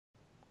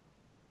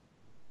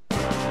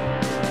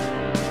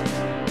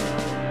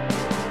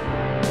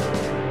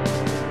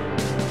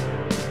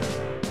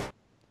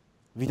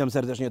Witam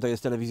serdecznie, to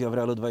jest Telewizja w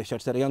Realu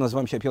 24. Ja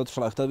nazywam się Piotr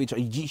Szlachtowicz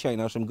i dzisiaj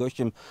naszym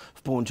gościem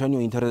w połączeniu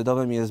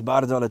internetowym jest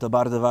bardzo, ale to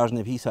bardzo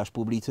ważny pisarz,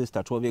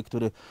 publicysta, człowiek,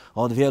 który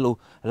od wielu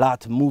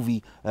lat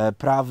mówi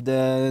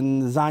prawdę.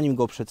 Zanim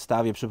go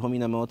przedstawię,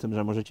 przypominam o tym,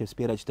 że możecie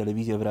wspierać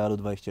Telewizję w Realu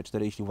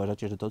 24. Jeśli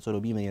uważacie, że to, co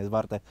robimy, jest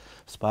warte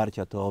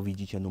wsparcia, to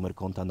widzicie numer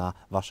konta na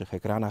waszych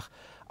ekranach.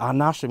 A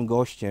naszym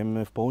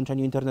gościem w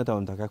połączeniu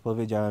internetowym, tak jak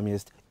powiedziałem,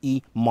 jest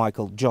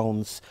Michael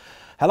Jones.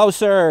 Hello,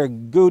 sir.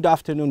 Good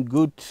afternoon.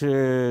 Good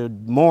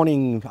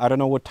morning. I don't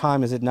know what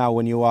time is it now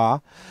when you are,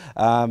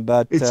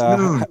 but it's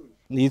noon.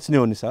 It's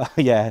noon. So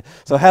yeah.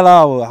 So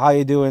hello. How are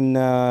you doing?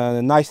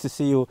 Nice to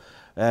see you.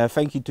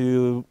 Thank you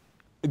to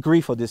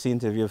agree for this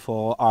interview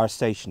for our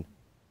station.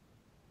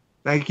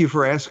 Thank you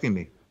for asking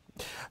me,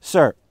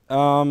 sir.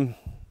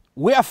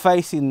 We are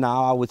facing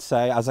now, I would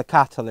say, as a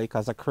Catholic,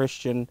 as a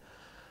Christian,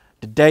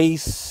 the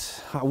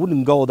days. I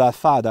wouldn't go that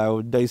far,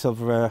 though. Days of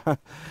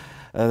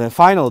the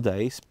final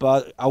days,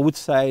 but I would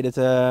say that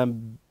the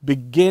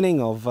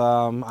beginning of,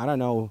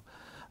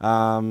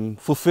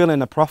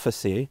 fulfilling a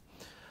prophecy,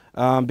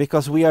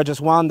 because we are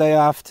just one day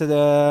after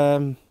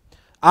the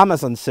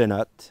Amazon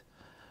Synod.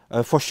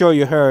 For sure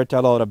you heard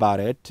a lot about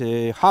it.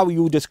 How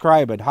you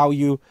describe it?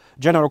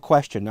 General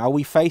question, are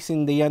we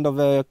facing the end of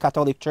the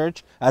Catholic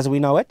Church as we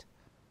know it?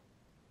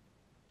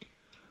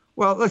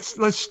 Well, let's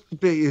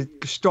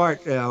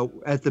start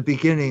at the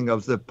beginning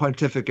of the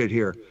pontificate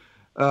here.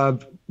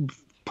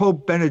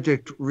 Pope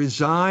Benedict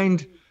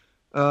resigned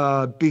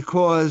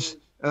because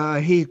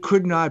he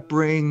could not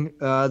bring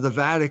the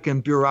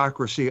Vatican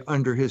bureaucracy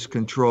under his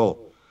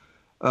control.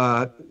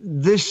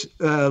 This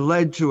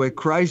led to a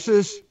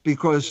crisis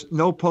because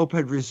no pope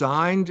had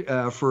resigned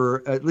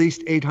for at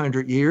least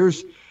 800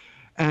 years.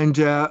 And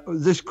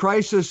this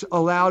crisis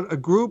allowed a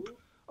group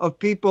of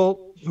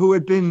people who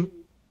had been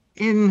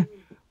in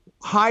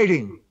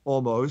hiding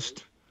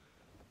almost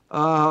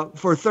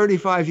for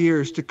 35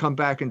 years to come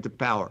back into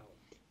power.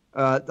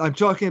 I'm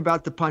talking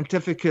about the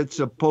pontificates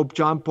of Pope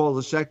John Paul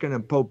II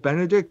and Pope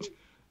Benedict.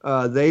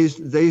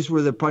 These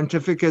were the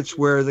pontificates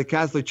where the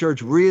Catholic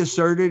Church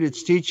reasserted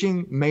its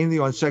teaching mainly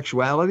on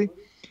sexuality,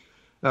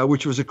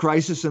 which was a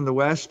crisis in the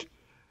West.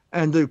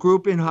 And the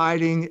group in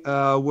hiding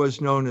was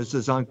known as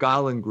the St.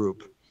 Gallen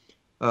group,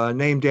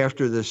 named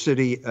after the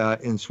city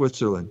in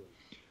Switzerland,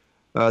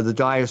 the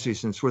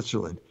diocese in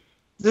Switzerland.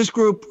 This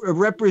group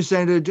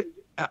represented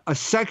a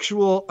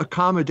sexual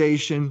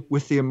accommodation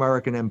with the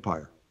American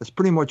empire. That's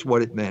pretty much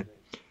what it meant.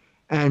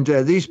 And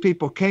these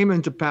people came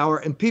into power,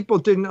 and people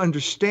didn't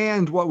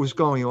understand what was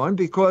going on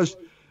because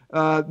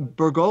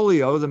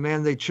Bergoglio, the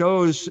man they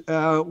chose,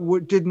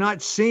 did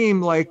not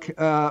seem like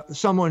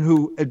someone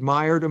who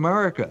admired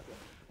America.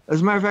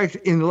 As a matter of fact,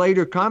 in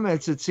later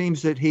comments, it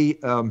seems that he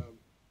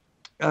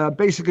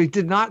basically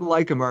did not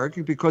like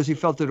America because he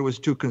felt that it was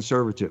too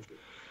conservative.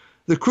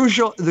 The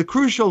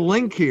crucial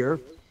link here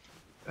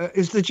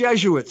is the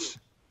Jesuits.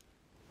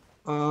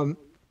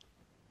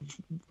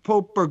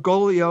 Pope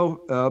Bergoglio,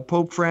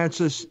 Pope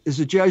Francis, is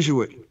a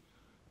Jesuit.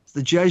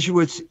 The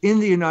Jesuits in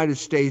the United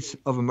States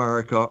of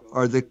America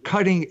are the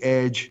cutting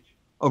edge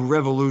of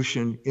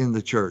revolution in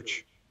the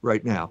church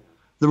right now.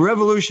 The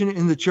revolution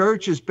in the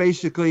church is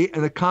basically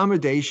an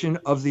accommodation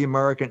of the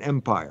American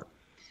empire.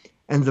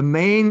 And the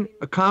main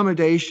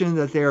accommodation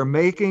that they are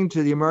making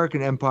to the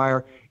American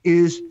empire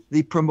is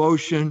the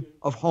promotion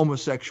of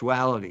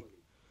homosexuality.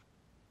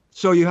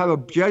 So you have a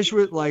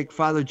Jesuit like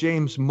Father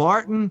James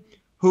Martin,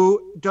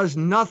 who does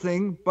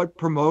nothing but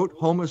promote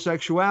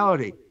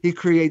homosexuality. He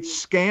creates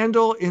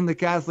scandal in the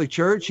Catholic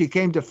Church. He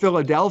came to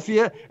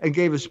Philadelphia and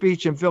gave a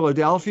speech in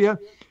Philadelphia.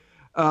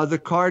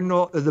 The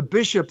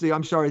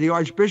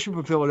Archbishop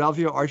of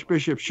Philadelphia,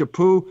 Archbishop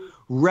Chaput,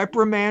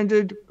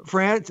 reprimanded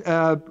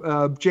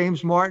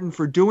James Martin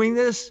for doing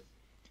this.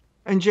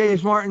 And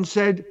James Martin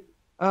said,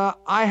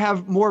 I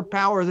have more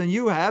power than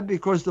you have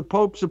because the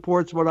Pope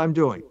supports what I'm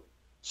doing.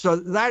 So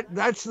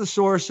that's the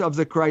source of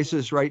the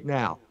crisis right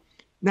now.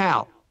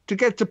 Now, to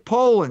get to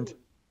Poland,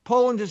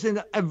 Poland is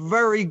in a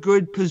very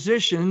good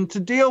position to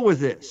deal with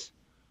this.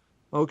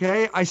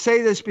 Okay, I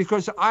say this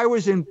because I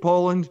was in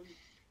Poland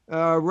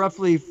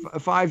roughly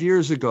 5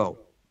 years ago.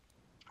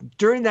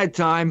 During that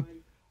time,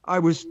 I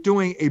was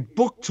doing a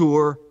book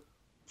tour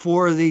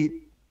for the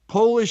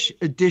Polish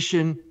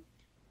edition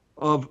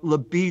of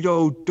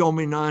Libido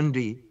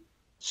Dominandi,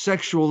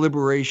 Sexual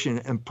Liberation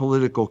and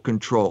Political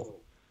Control.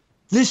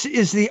 This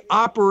is the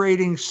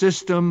operating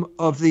system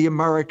of the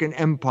American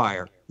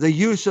empire, the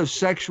use of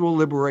sexual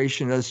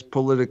liberation as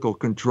political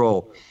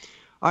control.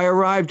 I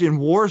arrived in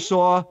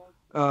Warsaw.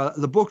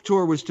 The book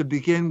tour was to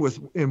begin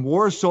in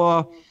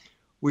Warsaw.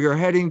 We are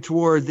heading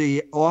toward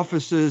the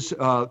offices,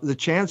 the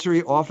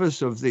Chancery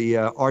office of the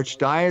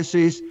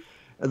Archdiocese.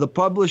 The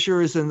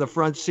publisher is in the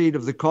front seat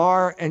of the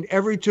car, and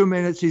every 2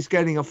 minutes he's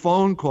getting a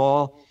phone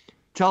call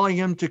telling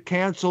him to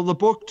cancel the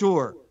book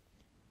tour.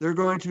 There are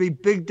going to be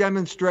big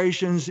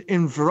demonstrations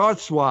in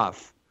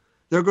Wrocław.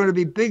 There are going to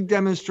be big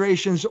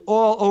demonstrations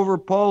all over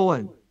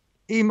Poland.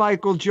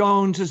 Michael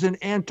Jones is an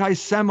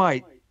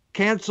anti-Semite.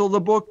 Cancel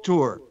the book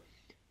tour.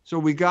 So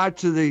we got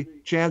to the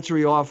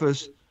chancery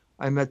office.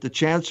 I met the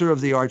chancellor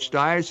of the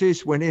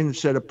archdiocese, went in and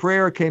said a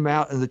prayer, came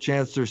out, and the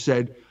chancellor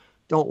said,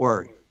 don't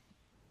worry,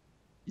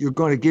 you're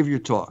going to give your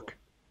talk.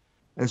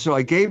 And so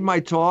I gave my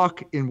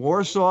talk in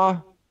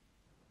Warsaw.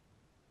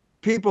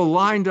 People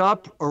lined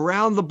up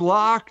around the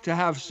block to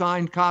have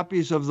signed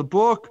copies of the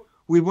book.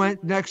 We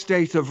went next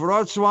day to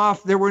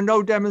Wrocław. There were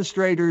no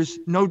demonstrators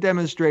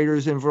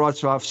in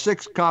Wrocław,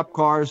 6 cop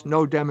cars,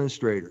 no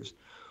demonstrators.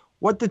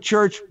 What the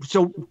church,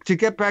 so to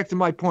get back to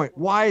my point,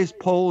 why is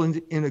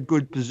Poland in a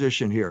good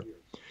position here?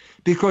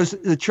 Because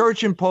the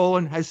church in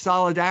Poland has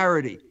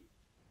solidarity.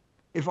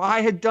 If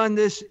I had done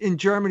this in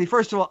Germany,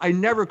 first of all, I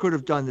never could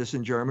have done this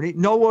in Germany.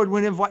 No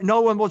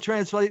one will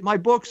translate my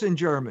books into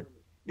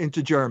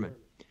German.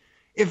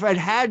 If it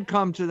had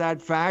come to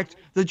that fact,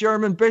 the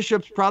German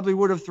bishops probably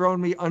would have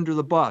thrown me under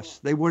the bus.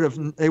 They would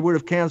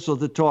have canceled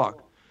the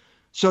talk.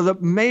 So the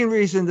main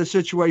reason the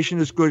situation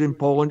is good in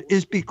Poland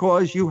is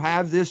because you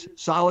have this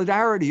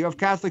solidarity. You have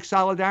Catholic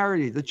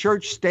solidarity. The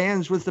church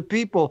stands with the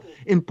people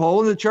in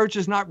Poland. The church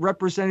is not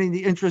representing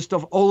the interest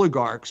of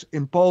oligarchs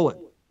in Poland.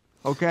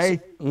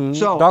 Okay?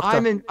 So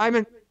Doctor,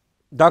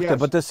 Doctor, yes.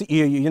 but this,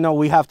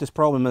 we have this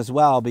problem as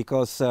well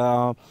because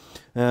a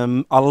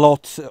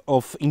lot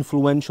of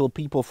influential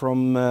people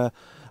from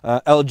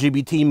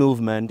LGBT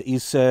movement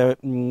is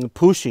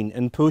pushing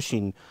and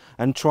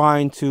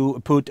trying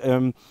to put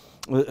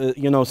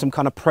some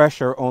kind of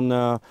pressure on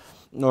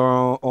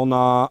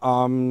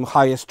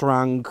highest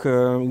rank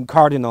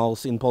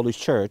cardinals in Polish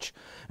church,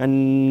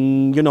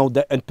 and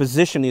the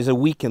position is a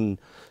weakened.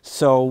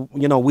 So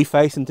we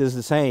facing this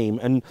the same,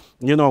 and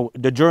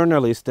the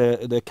journalists,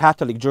 the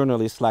Catholic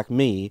journalists like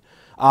me,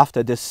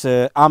 after this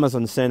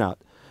Amazon Synod,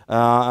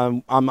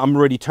 I'm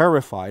really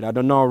terrified. I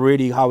don't know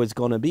really how it's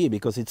gonna be,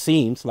 because it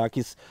seems like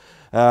it's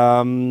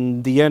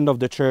the end of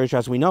the church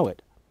as we know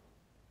it.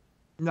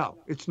 No,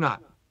 it's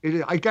not.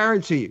 I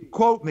guarantee you,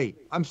 quote me,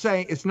 I'm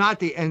saying it's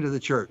not the end of the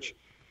church.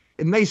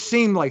 It may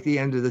seem like the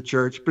end of the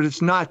church, but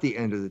it's not the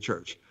end of the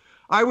church.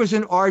 I was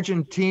in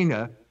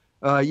Argentina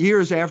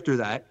years after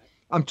that.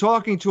 I'm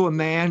talking to a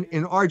man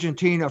in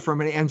Argentina from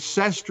an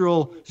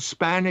ancestral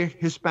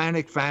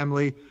Hispanic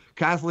family,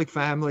 Catholic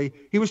family.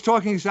 He was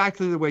talking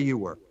exactly the way you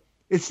were.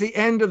 It's the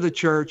end of the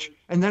church.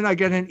 And then I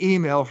get an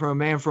email from a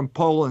man from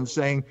Poland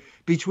saying,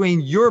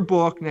 between your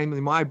book,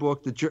 namely my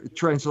book, the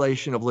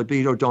translation of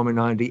Libido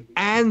Dominandi,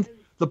 and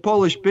the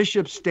Polish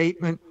bishop's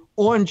statement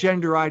on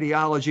gender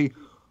ideology,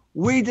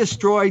 we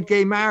destroyed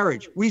gay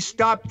marriage. We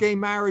stopped gay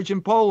marriage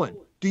in Poland.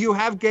 Do you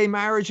have gay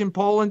marriage in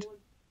Poland?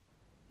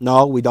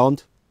 No, we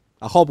don't.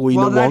 I hope we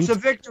won't. Well, that's a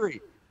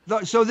victory.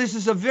 So this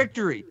is a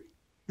victory.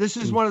 This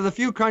is one of the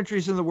few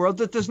countries in the world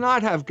that does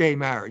not have gay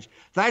marriage.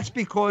 That's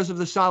because of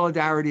the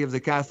solidarity of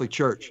the Catholic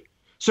Church.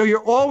 So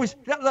you're always,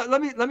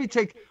 let me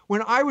take,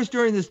 when I was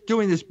doing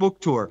this book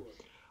tour,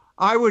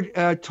 I would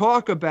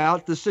talk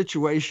about the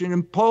situation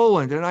in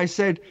Poland. And I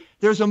said,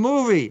 there's a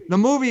movie. The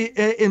movie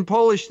in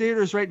Polish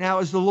theaters right now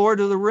is The Lord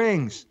of the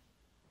Rings.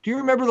 Do you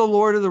remember The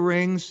Lord of the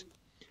Rings?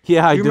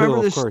 Yeah, I do, remember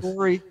of this course.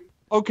 Story?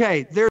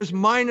 Okay, there's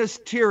Minas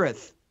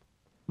Tirith.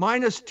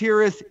 Minas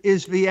Tirith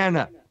is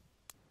Vienna.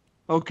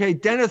 Okay,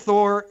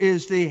 Denethor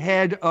is the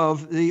head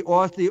of the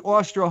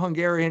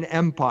Austro-Hungarian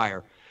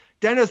Empire.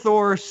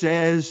 Denethor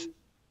says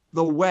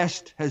the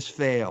West has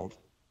failed.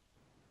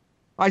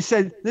 I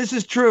said, this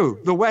is true.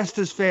 The West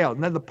has failed.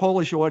 And then the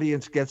Polish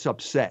audience gets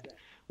upset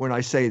when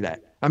I say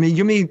that. I mean,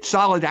 you mean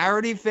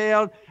solidarity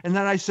failed? And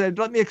then I said,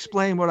 let me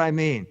explain what I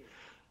mean.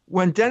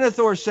 When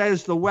Denethor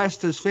says the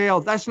West has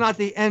failed, that's not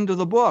the end of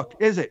the book,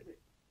 is it?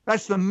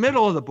 That's the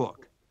middle of the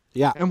book.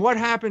 Yeah. And what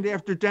happened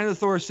after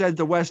Denethor said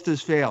the West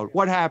has failed?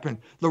 What happened?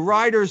 The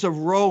riders of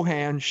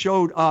Rohan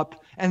showed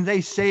up and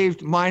they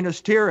saved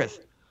Minas Tirith.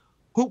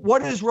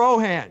 What is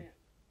Rohan?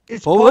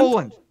 It's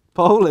Poland.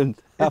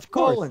 Poland, It's of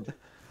course. Poland.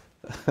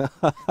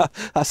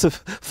 That's a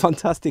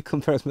fantastic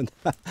comparison.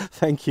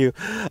 Thank you,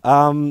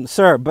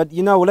 sir. But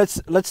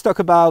let's talk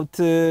about.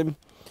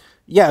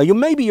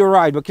 Maybe you're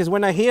right, because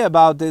when I hear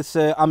about this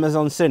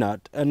Amazon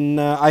Synod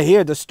and I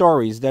hear the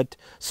stories that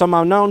some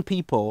unknown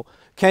people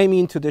came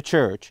into the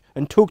church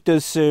and took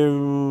this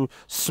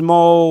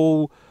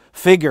small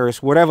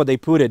figures, whatever they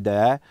put it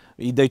there,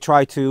 they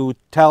try to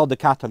tell the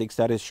Catholics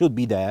that it should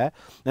be there,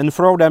 and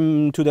throw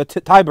them to the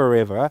Tiber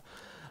River,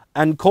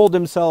 and call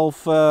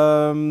themselves,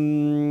 I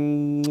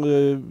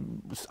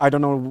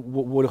don't know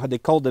what they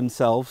call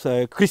themselves,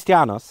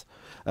 Christianos.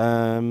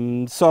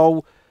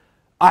 So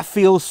I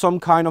feel some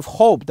kind of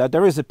hope that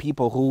there is a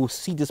people who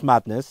see this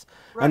madness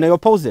and they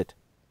oppose it.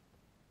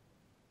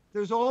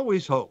 There's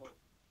always hope.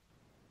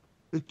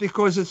 It's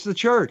because it's the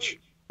church,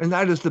 and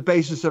that is the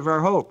basis of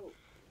our hope.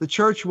 The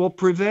church will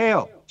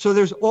prevail. So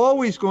there's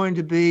always going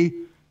to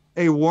be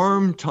a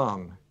worm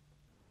tongue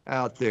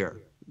out there.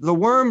 The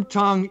worm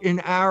tongue in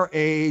our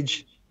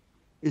age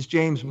is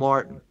James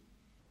Martin.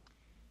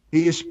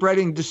 He is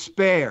spreading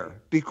despair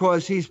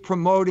because he's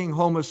promoting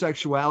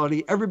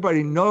homosexuality.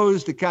 Everybody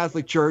knows the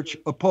Catholic Church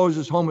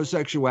opposes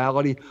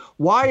homosexuality.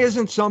 Why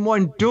isn't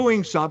someone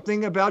doing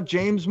something about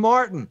James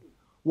Martin?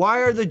 Why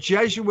are the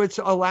Jesuits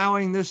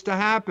allowing this to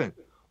happen?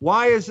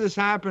 Why is this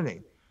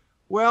happening?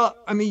 Well,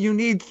 I mean, you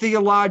need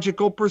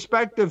theological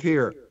perspective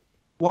here.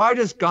 Why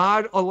does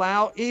God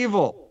allow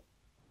evil?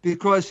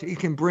 Because he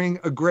can bring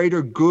a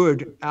greater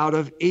good out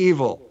of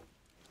evil.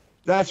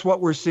 That's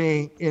what we're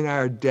seeing in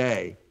our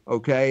day,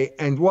 okay?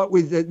 And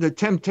the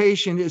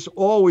temptation is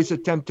always a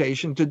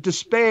temptation to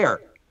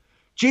despair.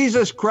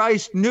 Jesus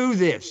Christ knew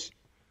this,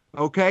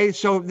 okay?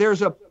 So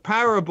there's a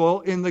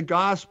parable in the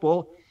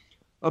gospel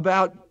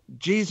about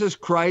Jesus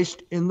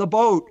Christ in the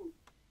boat.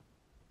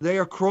 They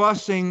are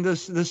crossing the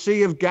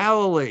Sea of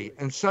Galilee,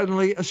 and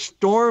suddenly a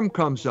storm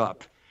comes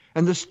up,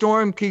 and the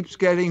storm keeps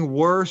getting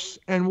worse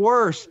and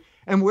worse.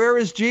 And where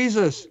is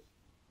Jesus?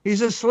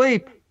 He's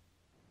asleep.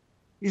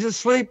 He's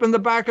asleep in the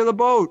back of the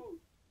boat.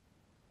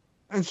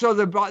 And so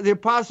the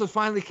apostles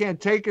finally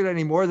can't take it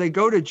anymore. They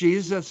go to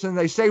Jesus and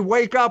they say,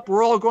 "Wake up,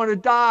 we're all going to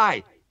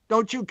die.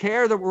 Don't you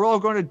care that we're all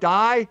going to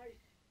die?"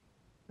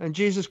 And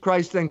Jesus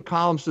Christ then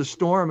calms the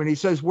storm and he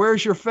says,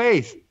 "Where's your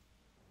faith?"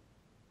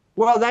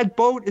 Well, that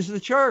boat is the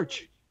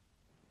church.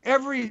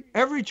 Every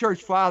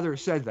church father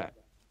said that.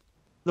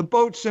 The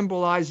boat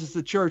symbolizes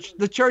the church.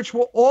 The church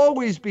will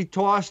always be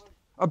tossed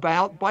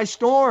about by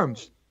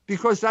storms,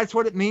 because that's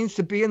what it means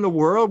to be in the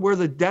world where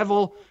the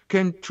devil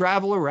can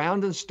travel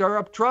around and stir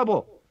up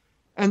trouble.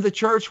 And the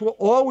church will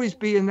always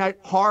be in that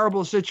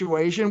horrible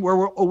situation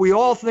where we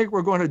all think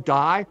we're going to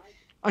die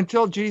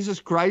until Jesus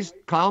Christ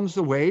calms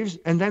the waves,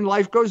 and then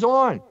life goes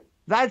on.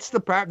 That's the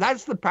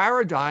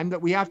paradigm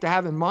that we have to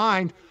have in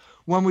mind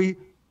when we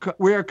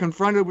are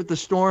confronted with the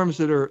storms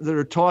that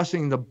are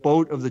tossing the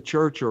boat of the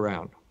church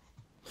around.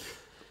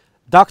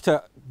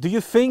 Doctor, do you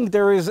think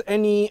there is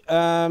any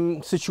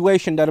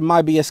situation that it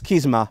might be a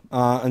schisma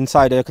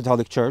inside the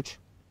Catholic Church?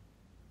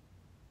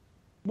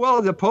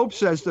 Well, the Pope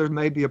says there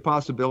may be a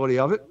possibility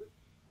of it.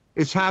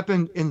 It's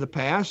happened in the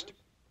past.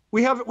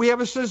 We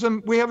have a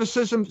schism.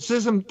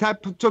 Schism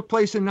that took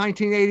place in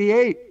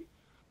 1988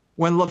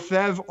 when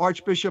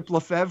Archbishop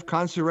Lefebvre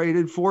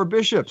consecrated 4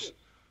 bishops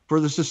for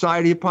the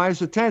Society of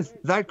Pius X.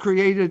 That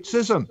created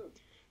schism.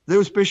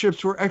 Those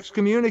bishops were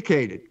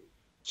excommunicated.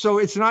 So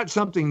it's not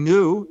something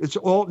new.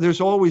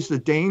 There's always the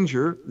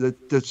danger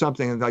that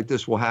something like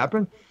this will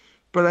happen.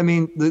 But I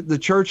mean, the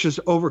church has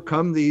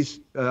overcome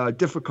these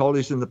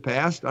difficulties in the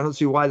past. I don't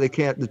see why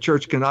the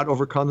church cannot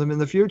overcome them in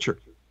the future.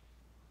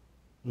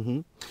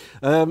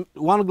 Mm-hmm.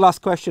 One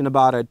last question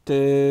about it.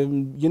 The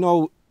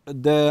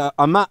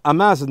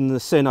Amazon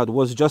Synod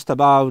was just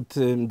about,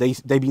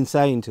 they've been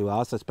saying to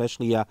us,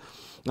 especially a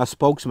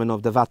spokesman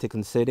of the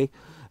Vatican City,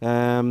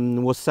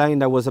 was saying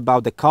that was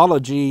about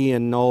ecology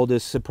and all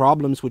these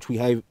problems which we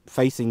have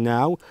facing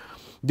now.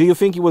 Do you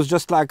think it was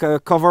just like a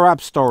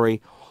cover-up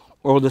story,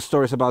 or the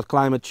stories about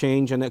climate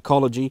change and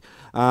ecology,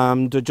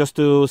 just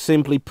to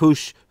simply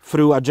push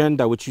through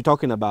agenda which you're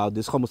talking about,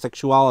 this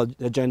homosexual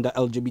agenda,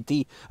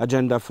 LGBT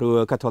agenda through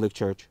a Catholic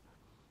Church?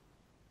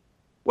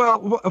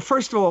 Well,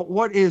 first of all,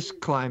 what is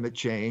climate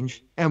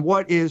change and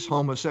what is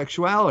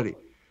homosexuality?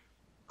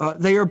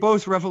 They are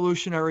both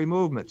revolutionary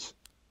movements.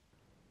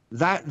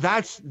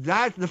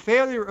 The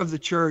failure of the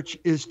church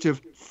is to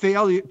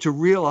fail to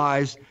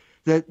realize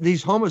that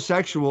these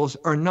homosexuals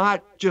are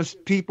not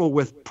just people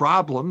with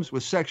problems,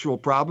 with sexual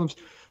problems.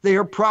 They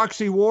are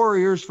proxy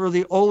warriors for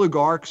the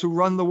oligarchs who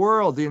run the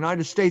world. The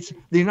United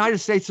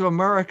States of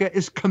America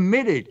is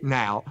committed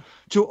now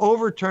to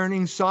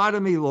overturning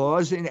sodomy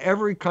laws in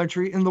every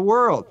country in the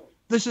world.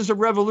 This is a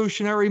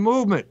revolutionary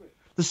movement.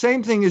 The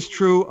same thing is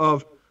true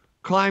of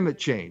climate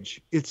change.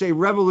 It's a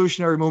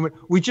revolutionary movement.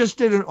 We just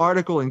did an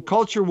article in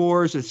Culture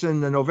Wars. It's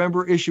in the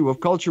November issue of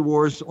Culture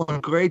Wars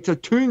on Greta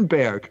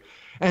Thunberg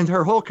and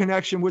her whole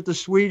connection with the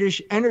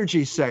Swedish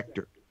energy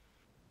sector.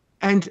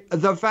 And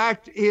the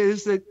fact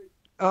is that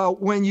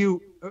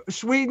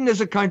Sweden is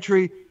a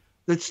country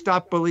that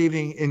stopped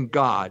believing in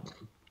God.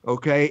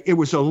 Okay, it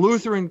was a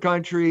Lutheran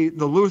country.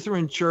 The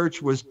Lutheran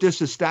Church was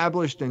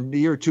disestablished in the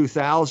year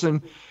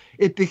 2000.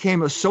 It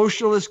became a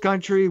socialist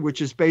country,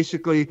 which is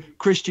basically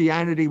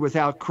Christianity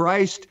without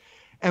Christ.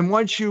 And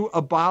once you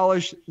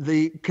abolish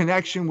the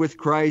connection with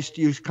Christ,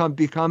 you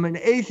become an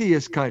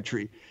atheist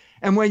country.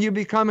 And when you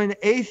become an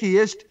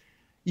atheist,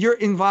 you're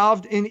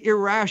involved in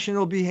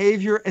irrational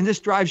behavior, and this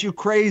drives you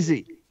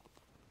crazy.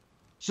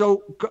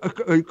 So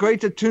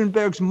Greta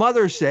Thunberg's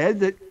mother said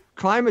that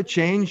climate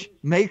change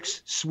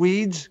makes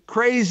Swedes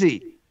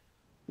crazy.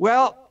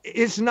 Well,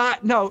 it's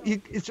not. No,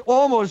 it's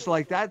almost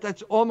like that.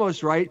 That's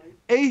almost right.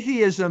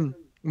 Atheism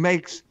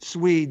makes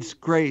Swedes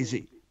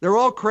crazy. They're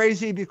all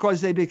crazy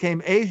because they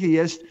became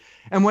atheists.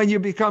 And when you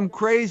become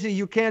crazy,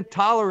 you can't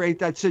tolerate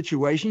that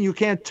situation. You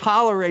can't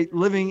tolerate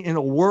living in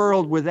a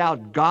world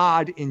without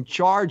God in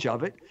charge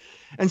of it.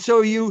 And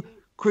so you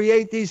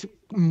create these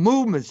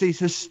movements, these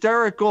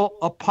hysterical,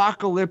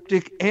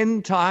 apocalyptic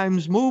end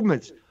times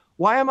movements.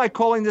 Why am I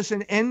calling this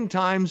an end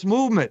times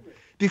movement?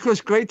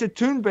 Because Greta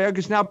Thunberg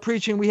is now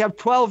preaching we have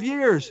 12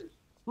 years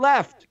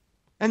left,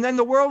 and then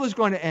the world is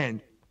going to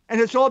end.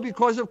 And it's all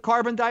because of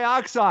carbon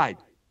dioxide.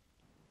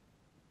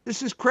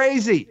 This is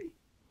crazy.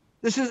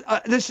 This is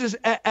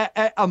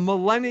a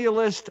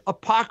millennialist,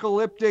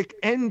 apocalyptic,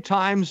 end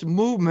times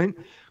movement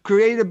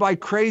created by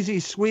crazy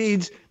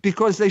Swedes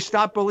because they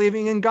stopped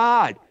believing in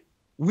God.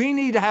 We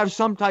need to have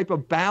some type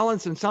of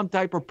balance and some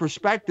type of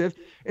perspective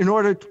in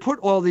order to put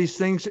all these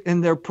things in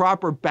their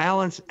proper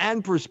balance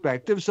and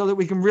perspective so that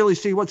we can really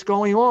see what's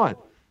going on.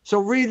 So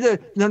read the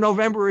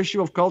November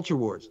issue of Culture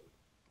Wars.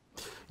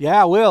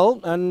 Yeah, I will.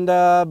 And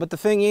but the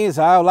thing is,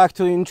 I would like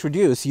to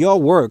introduce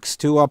your works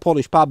to our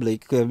Polish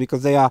public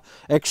because they are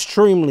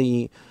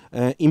extremely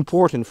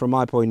important from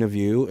my point of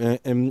view,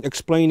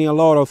 explaining a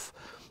lot of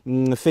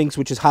things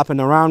which has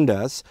happened around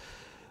us.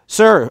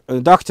 Sir,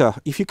 Doctor,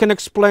 if you can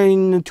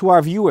explain to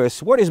our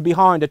viewers what is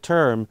behind the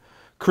term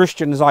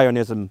Christian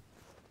Zionism.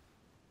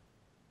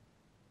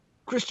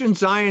 Christian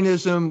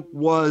Zionism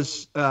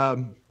was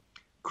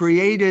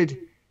created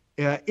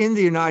in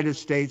the United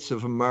States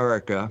of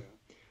America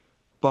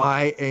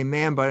by a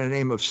man by the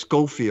name of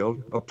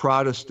Scofield, a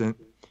Protestant,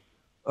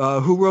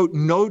 who wrote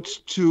notes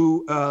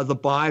to the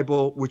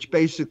Bible, which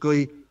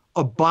basically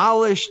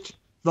abolished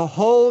the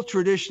whole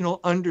traditional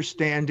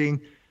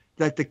understanding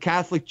that the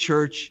Catholic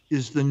Church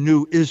is the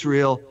new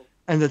Israel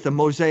and that the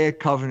Mosaic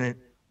covenant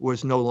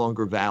was no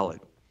longer valid.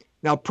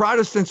 Now,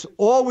 Protestants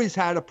always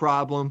had a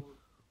problem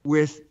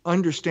with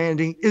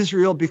understanding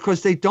Israel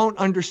because they don't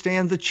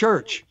understand the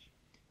church.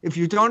 If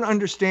you don't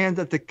understand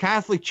that the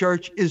Catholic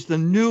Church is the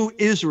new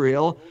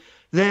Israel,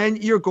 then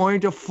you're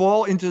going to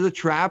fall into the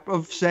trap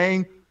of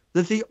saying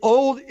that the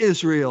old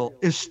Israel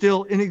is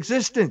still in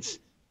existence.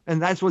 And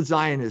that's what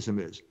Zionism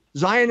is.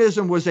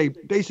 Zionism was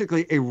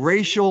basically a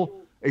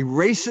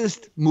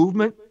racist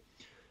movement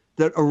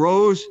that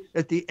arose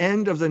at the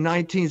end of the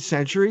 19th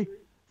century.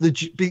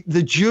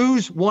 The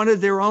Jews wanted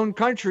their own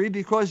country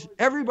because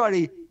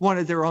everybody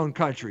wanted their own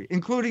country,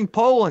 including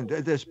Poland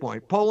at this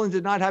point. Poland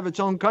did not have its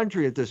own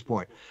country at this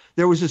point.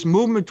 There was this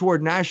movement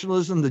toward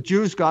nationalism. The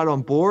Jews got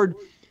on board.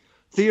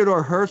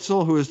 Theodor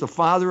Herzl, who is the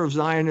father of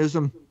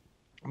Zionism,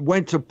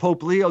 went to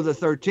Pope Leo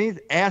XIII,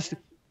 asked,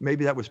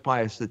 maybe that was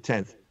Pius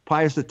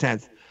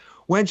X,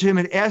 went to him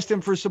and asked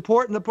him for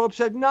support, and the Pope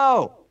said,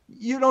 no,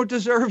 you don't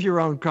deserve your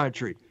own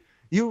country.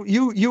 You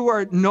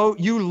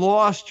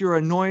lost your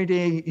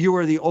anointing. You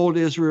are the old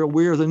Israel.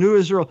 We are the new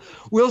Israel.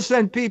 We'll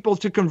send people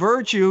to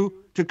convert you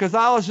to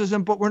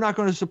Catholicism, but we're not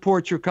going to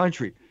support your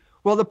country.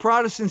 Well, the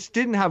Protestants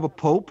didn't have a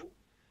pope.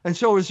 And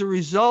so as a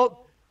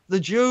result, the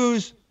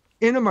Jews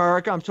in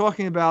America, I'm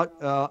talking about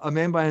a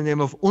man by the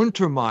name of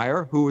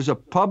Untermeyer, who was a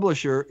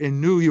publisher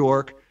in New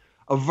York,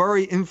 a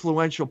very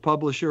influential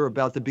publisher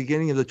about the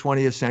beginning of the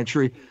 20th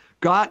century,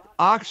 got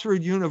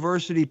Oxford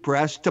University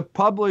Press to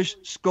publish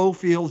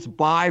Scofield's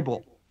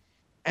Bible.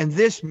 And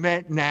this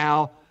meant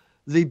now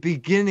the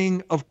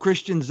beginning of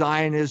Christian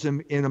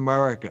Zionism in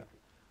America.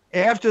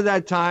 After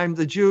that time,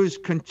 the Jews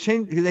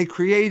they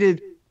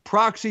created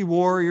proxy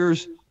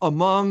warriors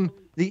among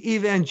the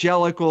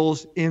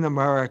evangelicals in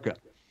America.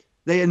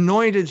 They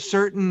anointed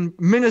certain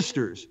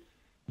ministers.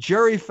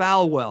 Jerry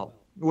Falwell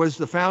was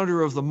the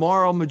founder of the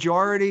Moral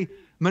Majority.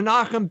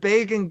 Menachem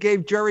Begin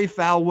gave Jerry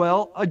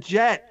Falwell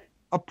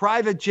a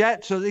private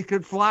jet so they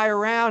could fly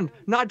around,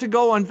 not to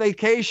go on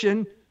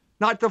vacation,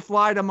 not to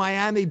fly to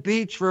Miami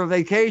Beach for a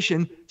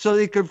vacation, so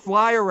they could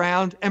fly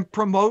around and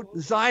promote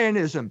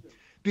Zionism,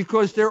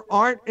 because there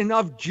aren't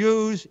enough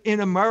Jews in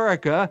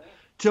America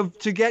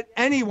to get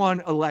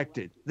anyone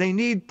elected. They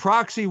need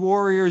proxy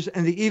warriors,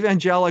 and the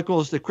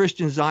evangelicals, the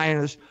Christian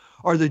Zionists,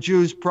 are the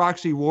Jews'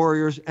 proxy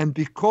warriors. And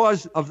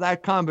because of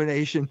that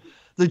combination,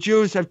 the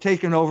Jews have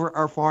taken over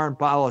our foreign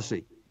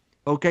policy.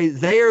 Okay,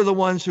 they are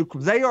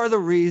the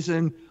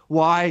reason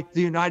why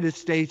the United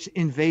States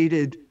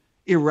invaded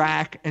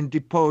Iraq and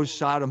deposed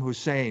Saddam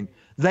Hussein.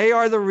 They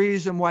are the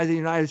reason why the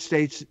United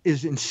States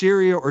is in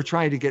Syria or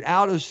trying to get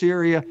out of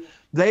Syria.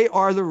 They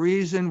are the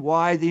reason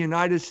why the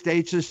United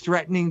States is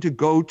threatening to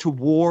go to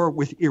war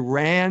with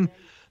Iran.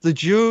 The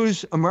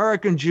Jews,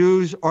 American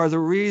Jews, are the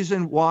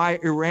reason why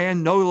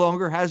Iran no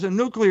longer has a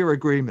nuclear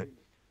agreement.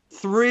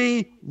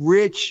 3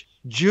 rich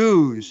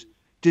Jews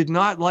did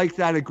not like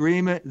that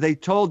agreement. They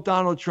told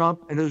Donald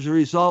Trump, and as a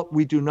result,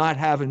 we do not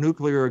have a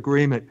nuclear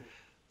agreement.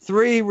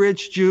 3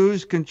 rich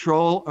Jews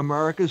control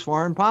America's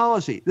foreign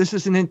policy. This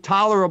is an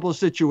intolerable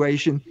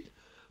situation,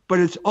 but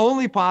it's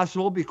only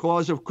possible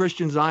because of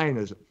Christian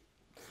Zionism.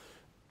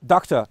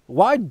 Doctor,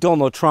 why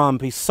Donald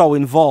Trump is so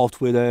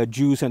involved with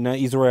Jews and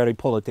Israeli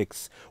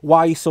politics?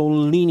 Why he's so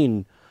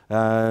leaning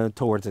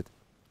towards it?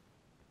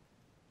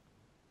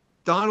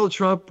 Donald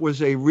Trump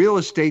was a real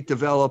estate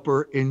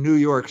developer in New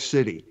York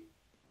City.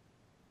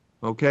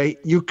 Okay,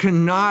 you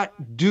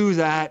cannot do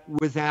that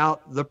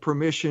without the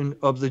permission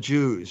of the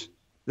Jews.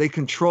 They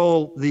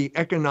control the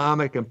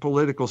economic and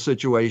political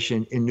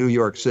situation in New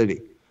York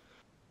City.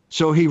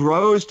 So he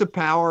rose to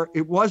power.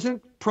 It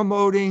wasn't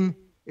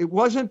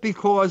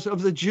because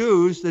of the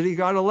Jews that he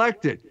got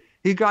elected.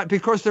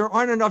 Because there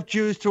aren't enough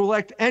Jews to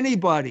elect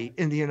anybody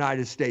in the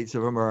United States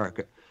of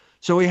America.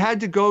 So he had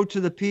to go to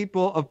the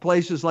people of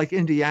places like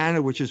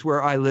Indiana, which is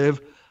where I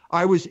live.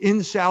 I was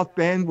in South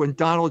Bend when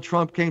Donald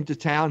Trump came to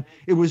town.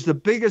 It was the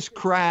biggest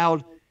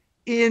crowd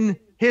in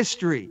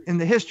history in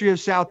the history of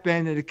South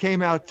Bend, and it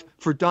came out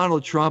for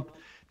Donald Trump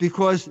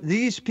because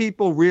these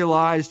people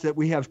realized that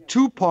we have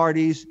two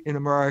parties in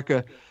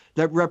America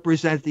that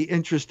represent the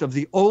interest of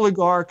the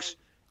oligarchs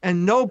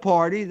and no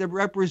party that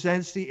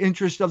represents the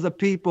interest of the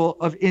people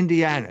of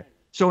Indiana.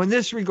 So in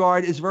this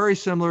regard, it's very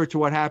similar to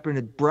what happened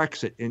at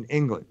Brexit in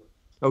England.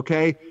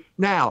 Okay.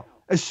 Now,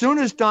 as soon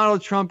as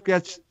Donald Trump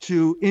gets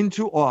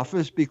into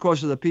office,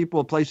 because of the people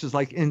of places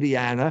like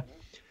Indiana,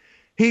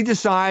 he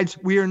decides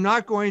we are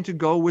not going to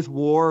go with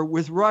war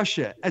with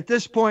Russia. At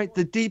this point,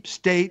 the deep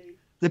state,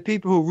 the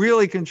people who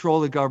really control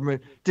the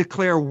government,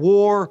 declare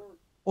war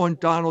on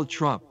Donald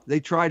Trump. They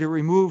try to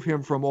remove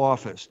him from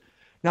office.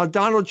 Now,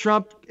 Donald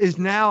Trump is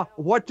now,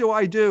 what do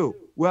I do?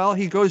 Well,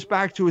 he goes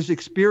back to his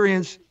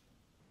experience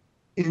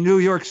in New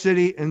York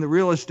City in the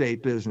real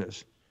estate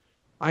business.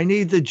 I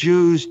need the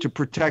Jews to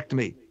protect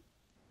me.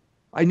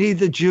 I need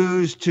the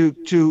Jews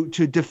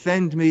to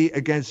defend me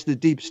against the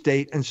deep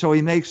state. And so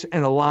he makes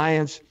an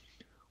alliance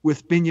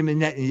with Benjamin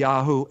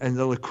Netanyahu and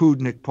the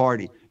Likudnik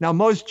party. Now,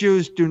 most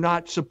Jews do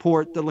not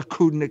support the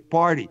Likudnik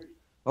party,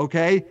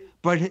 okay?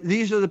 But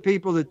these are the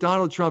people that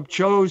Donald Trump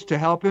chose to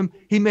help him.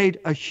 He made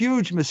a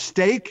huge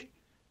mistake.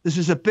 This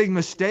is a big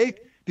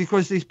mistake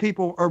because these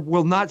people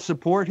will not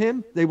support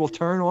him. They will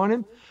turn on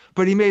him.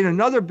 But he made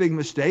another big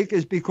mistake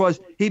is because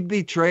he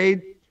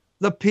betrayed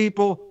the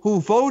people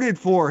who voted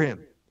for him.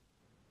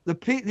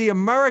 The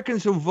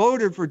Americans who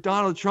voted for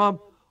Donald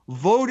Trump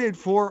voted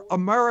for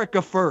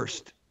America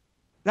first.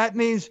 That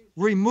means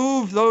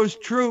remove those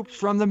troops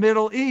from the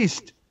Middle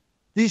East.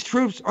 These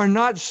troops are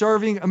not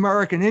serving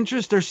American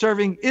interests, they're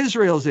serving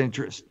Israel's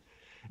interests.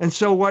 And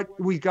so what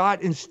we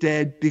got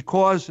instead,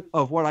 because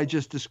of what I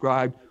just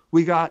described,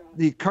 we got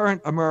the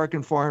current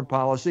American foreign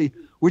policy,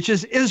 which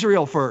is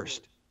Israel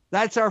first.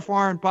 That's our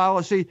foreign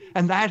policy,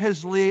 and that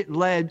has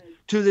led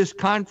to this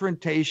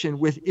confrontation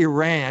with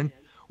Iran,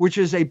 which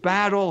is a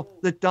battle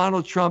that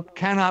Donald Trump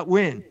cannot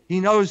win. He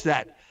knows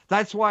that.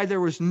 That's why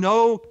there was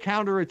no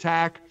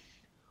counterattack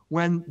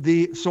when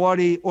the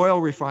Saudi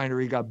oil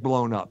refinery got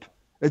blown up.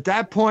 At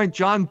that point,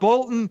 John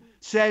Bolton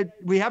said,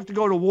 we have to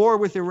go to war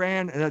with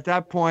Iran. And at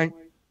that point,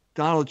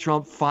 Donald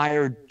Trump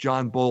fired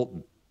John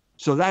Bolton.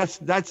 So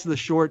that's the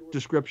short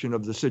description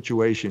of the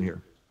situation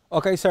here.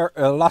 Okay, sir.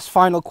 Last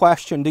final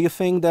question. Do you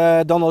think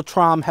that Donald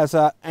Trump has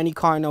any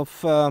kind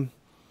of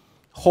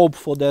hope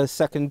for the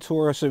second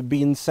tour, so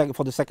being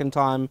for the second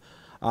time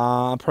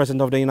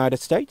president of the United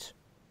States?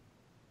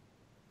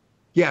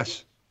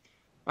 Yes.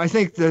 I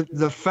think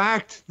the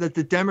fact that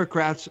the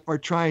Democrats are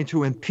trying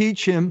to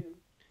impeach him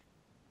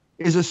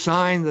is a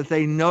sign that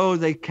they know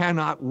they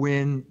cannot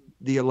win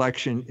the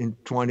election in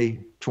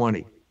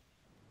 2020.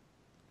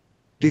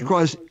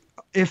 Because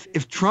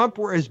if Trump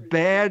were as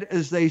bad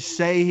as they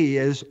say he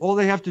is, all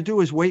they have to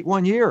do is wait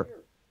 1 year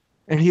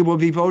and he will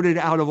be voted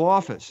out of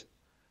office.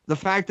 The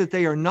fact that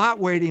they are not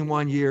waiting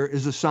 1 year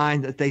is a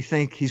sign that they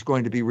think he's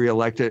going to be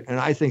reelected, and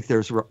I think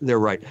they're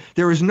right.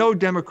 There is no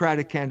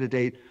Democratic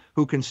candidate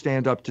who can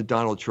stand up to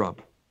Donald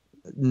Trump.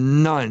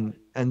 None,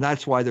 and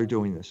that's why they're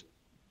doing this.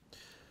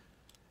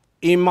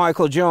 I.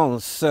 Michael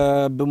Jones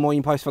był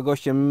moim Państwa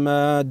gościem.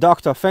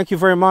 Doctor, thank you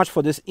very much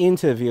for this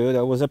interview.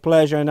 That was a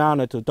pleasure and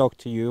honor to talk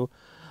to you.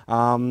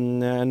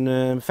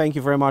 And thank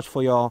you very much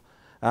for your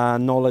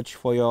knowledge,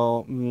 for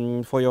your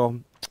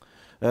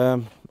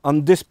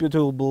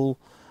undisputable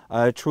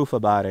truth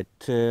about it.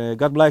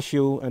 God bless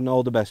you and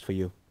all the best for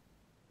you.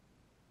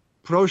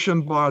 Proszę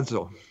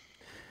bardzo.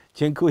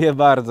 Dziękuję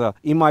bardzo.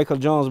 I Michael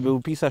Jones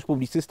był pisarz,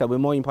 publicysta, był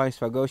moim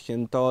Państwa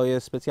gościem.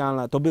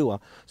 To była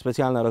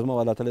specjalna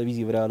rozmowa dla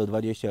telewizji w Realu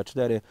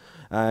 24.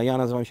 Ja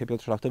nazywam się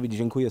Piotr Szlachtowicz.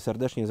 Dziękuję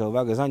serdecznie za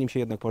uwagę. Zanim się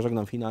jednak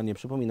pożegnam finalnie,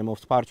 przypominam o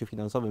wsparciu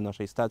finansowym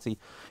naszej stacji.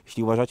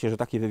 Jeśli uważacie, że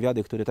takie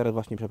wywiady, które teraz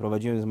właśnie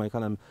przeprowadziłem z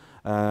Michaelem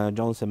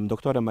Jonesem,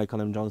 doktorem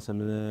Michaelem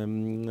Jonesem,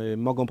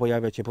 mogą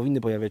pojawiać się,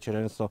 powinny pojawiać się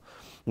często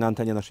na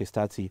antenie naszej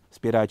stacji,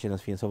 wspierajcie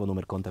nas finansowo.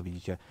 Numer konta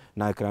widzicie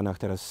na ekranach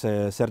teraz.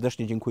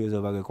 Serdecznie dziękuję za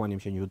uwagę. Kłaniam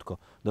się niutko.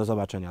 Do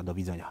zobaczenia, do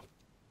widzenia.